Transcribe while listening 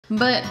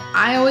but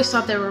I always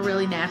thought they were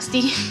really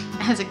nasty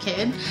as a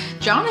kid.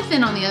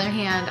 Jonathan, on the other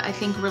hand, I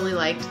think really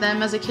liked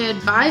them as a kid.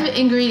 5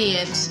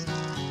 ingredients.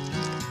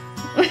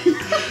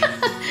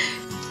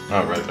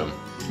 I'll write them.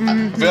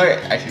 I feel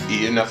like I should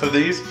eat enough of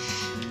these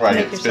or I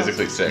get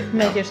physically sick.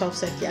 Make yourself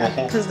sick, yeah,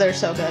 because they're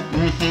so good.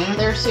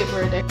 They're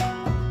super addictive.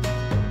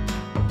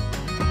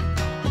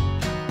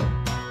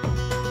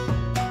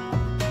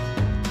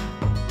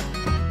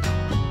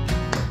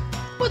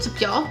 What's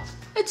up, y'all?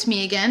 It's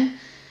me again.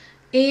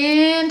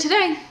 And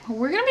today,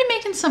 we're gonna be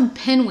making some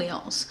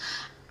pinwheels.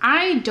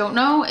 I don't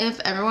know if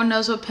everyone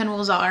knows what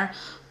pinwheels are,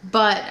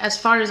 but as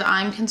far as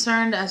I'm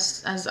concerned,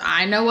 as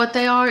I know what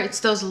they are, it's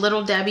those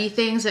little Debbie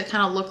things that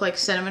kind of look like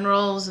cinnamon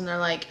rolls, and they're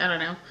like, I don't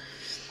know,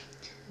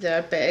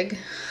 they're big,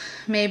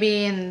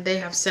 maybe, and they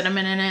have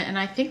cinnamon in it, and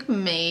I think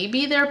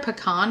maybe they're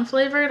pecan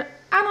flavored.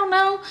 I don't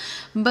know,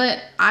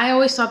 but I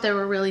always thought they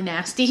were really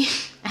nasty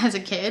as a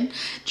kid.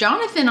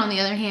 Jonathan, on the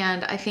other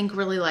hand, I think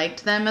really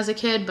liked them as a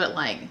kid, but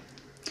like,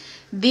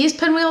 these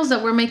pinwheels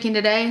that we're making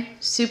today,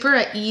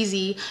 super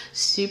easy,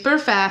 super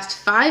fast,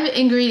 5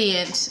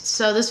 ingredients.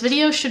 So this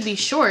video should be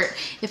short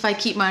if I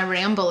keep my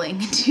rambling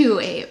to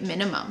a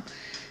minimum.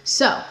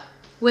 So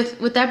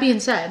with that being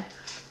said,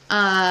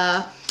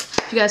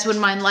 if you guys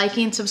wouldn't mind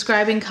liking,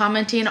 subscribing,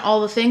 commenting, all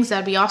the things,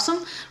 that'd be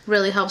awesome.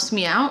 Really helps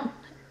me out.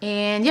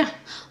 And yeah,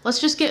 let's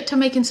just get to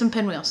making some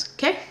pinwheels,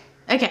 okay?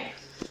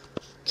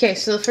 Okay,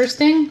 so the first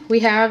thing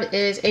we have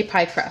is a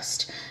pie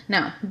crust.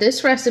 Now,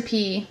 this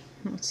recipe,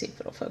 let's see if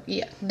it'll focus.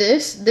 Yeah,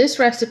 this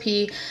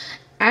recipe,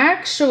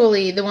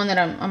 actually, the one that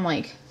I'm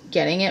like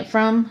getting it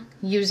from,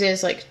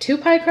 uses like 2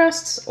 pie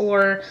crusts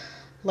or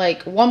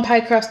like 1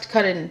 pie crust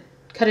cut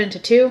into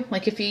 2.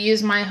 Like if you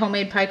use my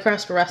homemade pie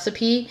crust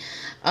recipe,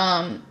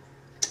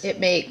 it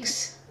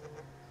makes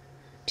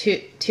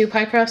two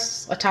pie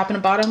crusts, a top and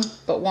a bottom,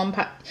 but 1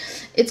 pie.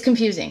 It's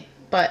confusing,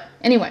 but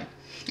anyway,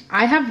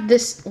 I have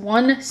this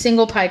one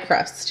single pie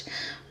crust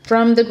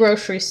from the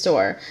grocery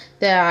store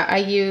that I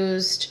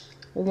used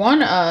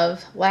one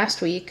of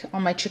last week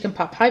on my chicken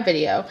pot pie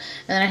video,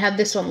 and then I had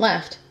this one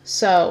left,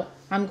 so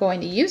I'm going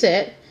to use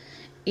it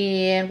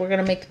and we're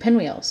gonna make the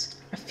pinwheels.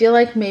 I feel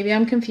like maybe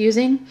I'm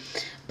confusing,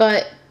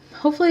 but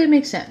hopefully it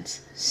makes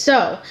sense.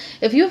 So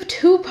if you have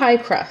 2 pie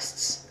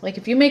crusts, like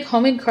if you make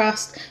homemade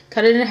crust,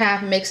 cut it in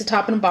half and makes a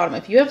top and a bottom,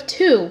 if you have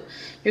 2,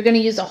 you're gonna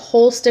use a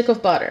whole stick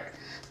of butter,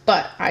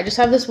 but I just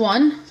have this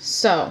one,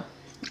 so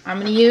I'm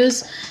gonna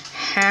use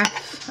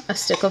half a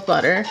stick of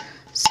butter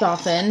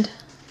softened,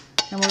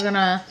 and we're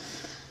gonna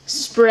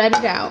spread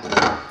it out.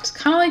 It's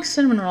kind of like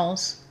cinnamon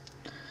rolls,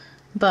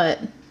 but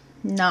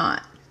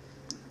not.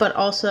 But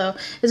also,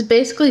 it's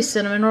basically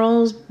cinnamon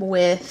rolls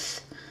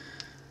with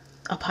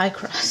a pie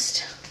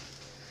crust.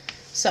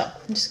 So,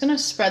 I'm just gonna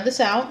spread this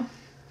out,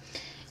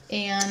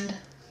 and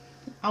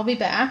I'll be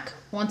back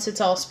once it's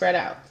all spread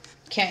out.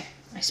 Okay,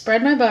 I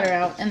spread my butter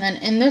out, and then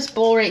in this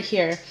bowl right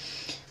here,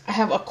 I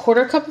have a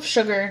 1/4 cup of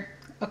sugar,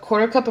 a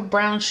 1/4 cup of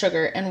brown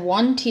sugar, and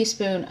 1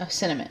 teaspoon of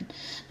cinnamon.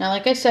 Now,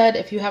 like I said,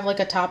 if you have like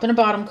a top and a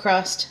bottom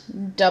crust,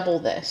 double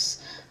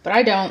this. But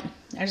I don't.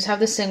 I just have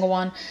this single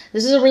one.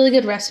 This is a really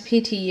good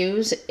recipe to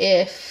use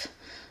if...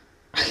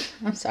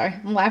 I'm sorry.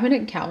 I'm laughing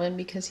at Calvin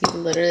because he's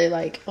literally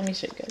like... Let me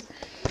show you guys.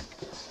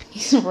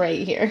 He's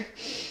right here.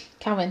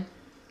 Calvin.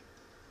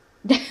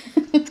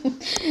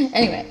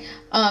 Anyway,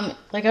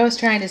 like I was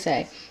trying to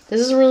say,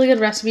 this is a really good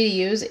recipe to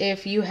use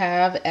if you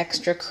have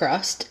extra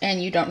crust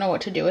and you don't know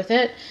what to do with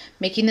it.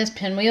 Making this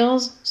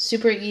pinwheels,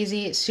 super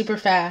easy, super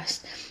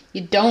fast. You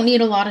don't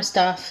need a lot of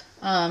stuff.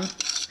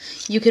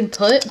 You can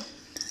put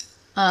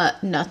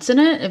nuts in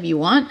it if you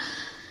want.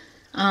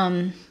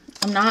 I'm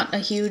not a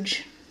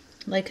huge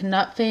like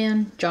nut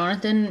fan.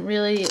 Jonathan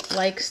really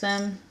likes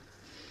them.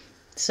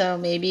 So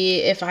maybe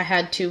if I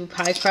had 2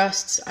 pie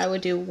crusts, I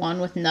would do 1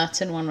 with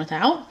nuts and 1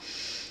 without.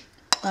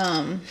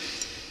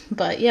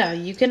 But yeah,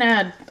 you can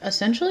add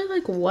essentially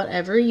like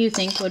whatever you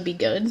think would be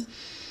good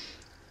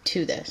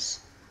to this.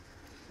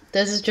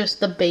 This is just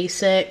the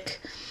basic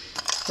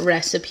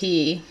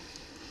recipe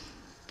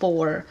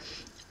for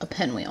a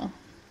pinwheel.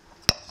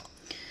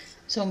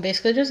 So I'm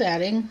basically just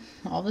adding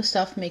all the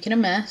stuff, making a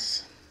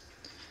mess.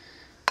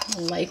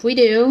 Like we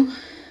do.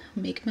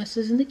 Make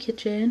messes in the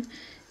kitchen.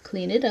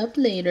 Clean it up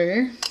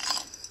later.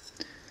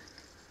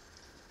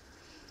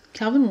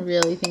 Calvin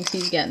really thinks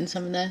he's getting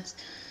some of this.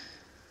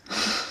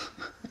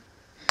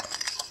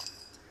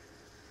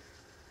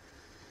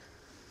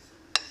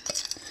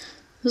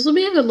 This will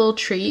be a good little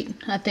treat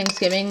at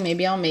Thanksgiving.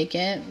 Maybe I'll make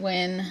it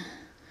when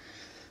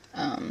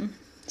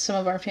some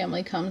of our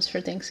family comes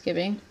for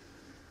Thanksgiving.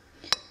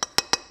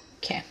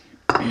 Okay.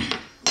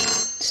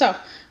 So,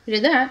 we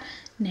did that.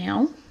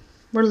 Now,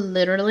 we're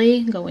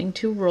literally going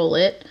to roll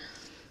it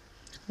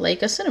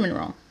like a cinnamon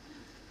roll.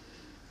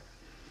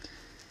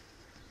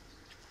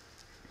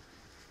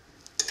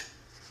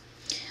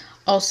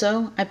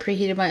 Also, I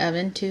preheated my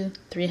oven to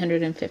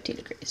 350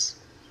 degrees.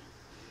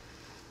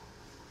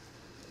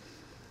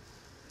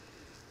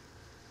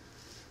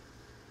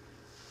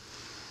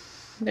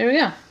 There we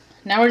go.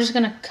 Now we're just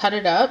going to cut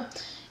it up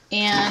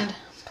and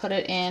put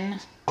it in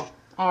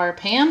our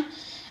pan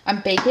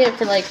and bake it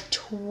for like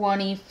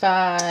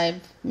 25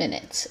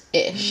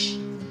 minutes-ish.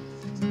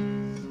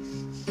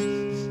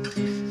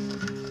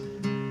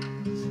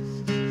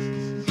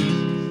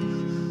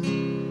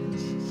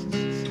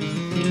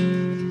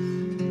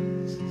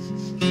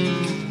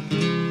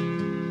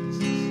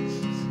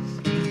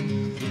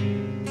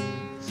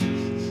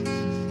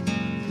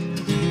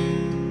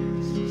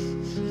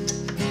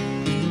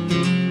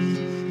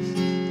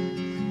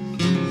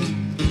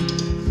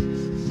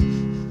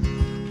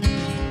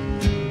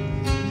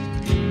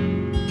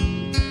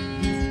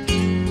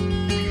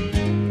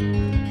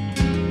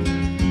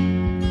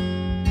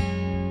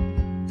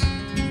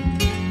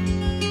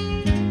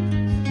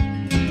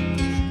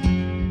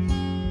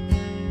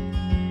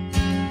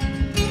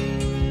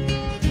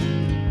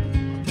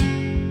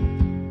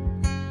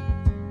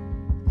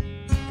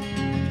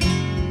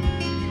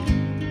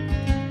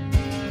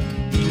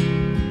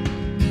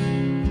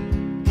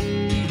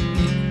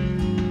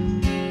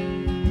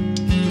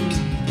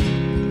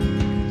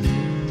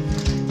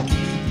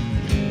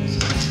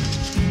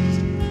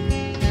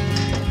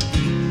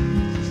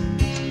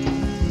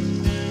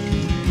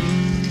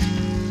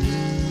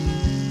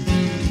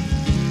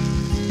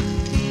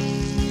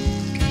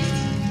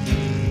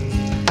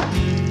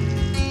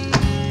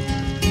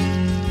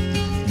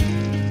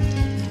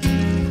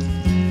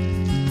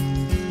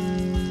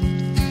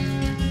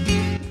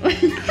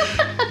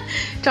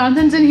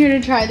 Jonathan's in here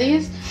to try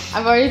these.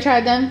 I've already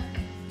tried them.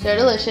 They're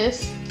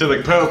delicious. They're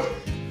like Pope.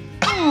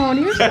 Oh,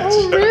 you're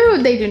so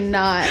rude. They do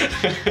not.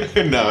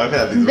 No, I've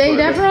had these They before.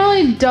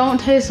 definitely don't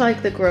taste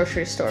like the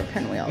grocery store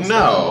Pinwheels.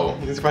 No,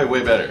 these are probably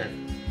way better.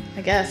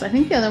 I guess. I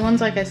think the other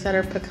ones, like I said,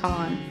 are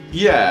pecan.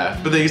 Yeah,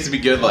 but they used to be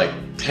good like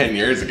 10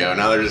 years ago.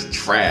 Now they're just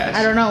trash.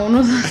 I don't know. When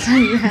was the last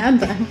time you had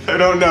them? I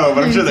don't know,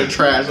 but I'm sure they're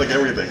trash like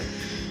everything.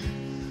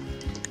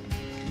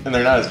 And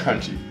they're not as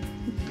crunchy.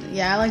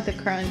 Yeah, I like the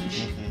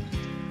crunch.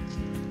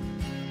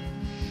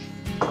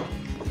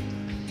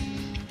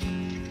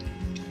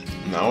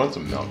 No, I want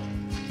some milk.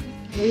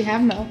 We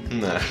have milk.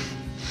 Nah.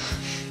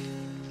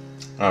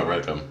 I don't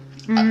like them.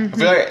 I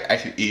feel like I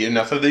could eat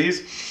enough of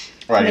these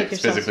or I get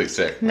physically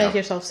sick. Make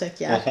yourself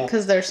sick, yeah.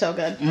 Because they're so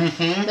good.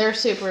 They're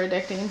super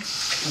addicting.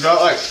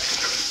 Got like...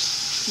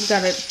 You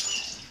got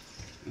it.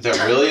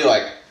 They're really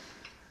like...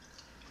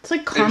 It's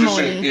like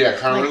caramely. Yeah,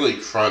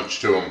 caramely crunch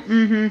to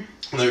them.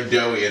 And they're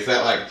doughy. It's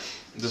that like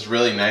just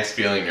really nice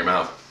feeling in your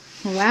mouth.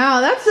 Wow,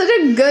 that's such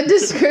a good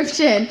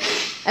description.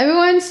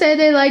 Everyone say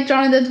they like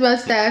Jonathan's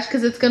mustache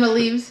because it's going to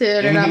leave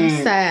soon, and I'm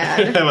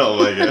sad. I don't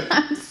like it.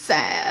 I'm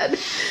sad.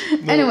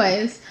 No.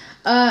 Anyways,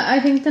 I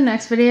think the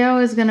next video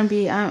is going to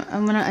be,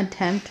 I'm going to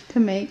attempt to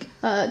make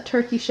a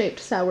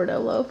turkey-shaped sourdough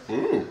loaf.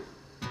 Ooh.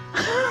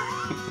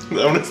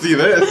 I want to see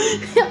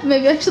this.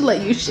 Maybe I should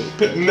let you shape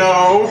it.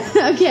 No.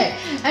 Okay,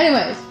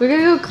 anyways, we're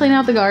going to go clean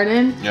out the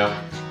garden. Yeah.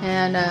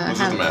 And this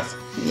is a mess.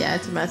 Yeah,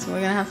 it's a mess. We're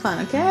going to have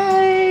fun,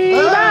 okay?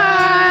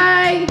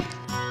 Bye!